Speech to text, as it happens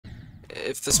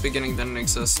if this beginning didn't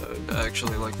exist, I would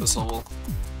actually like this level.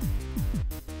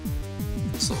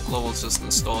 This level's just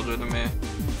nostalgia to me.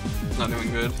 Not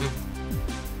doing good.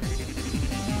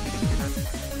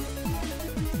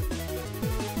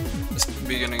 This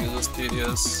beginning is just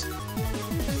tedious.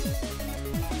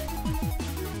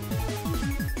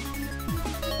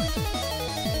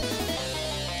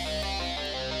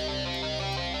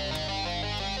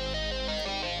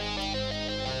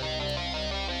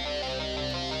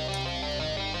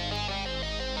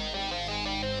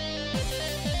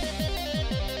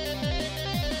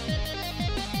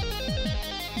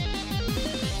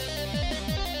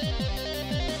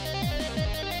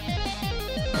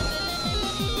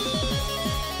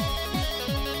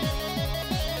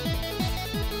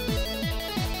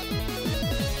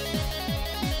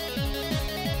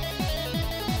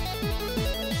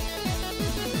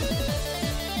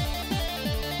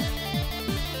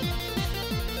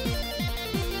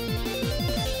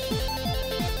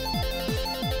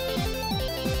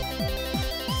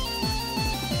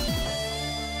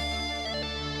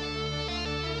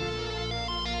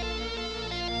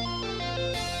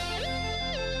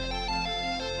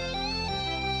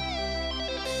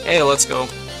 Hey, let's go.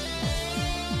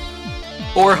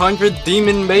 400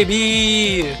 demon,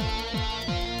 baby!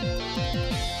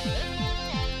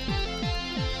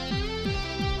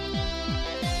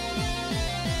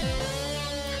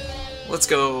 Let's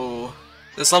go.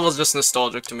 This level's just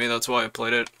nostalgic to me, that's why I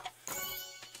played it.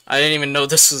 I didn't even know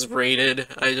this was rated.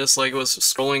 I just like was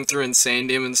scrolling through Insane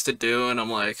Demons to do, and I'm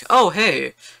like, oh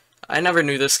hey, I never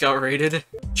knew this got rated.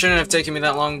 Shouldn't have taken me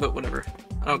that long, but whatever.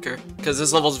 I don't care, because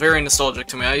this level's very nostalgic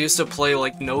to me. I used to play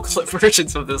like no-clip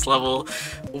versions of this level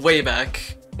way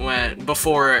back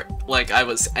before like I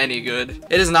was any good.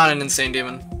 It is not an insane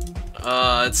demon.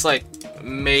 It's like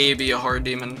maybe a hard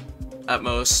demon at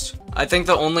most. I think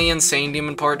the only insane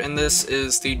demon part in this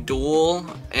is the duel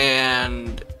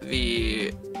and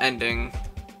the ending.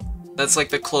 That's like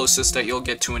the closest that you'll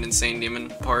get to an insane demon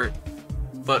part.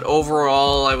 But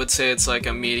overall, I would say it's like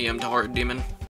a medium to hard demon.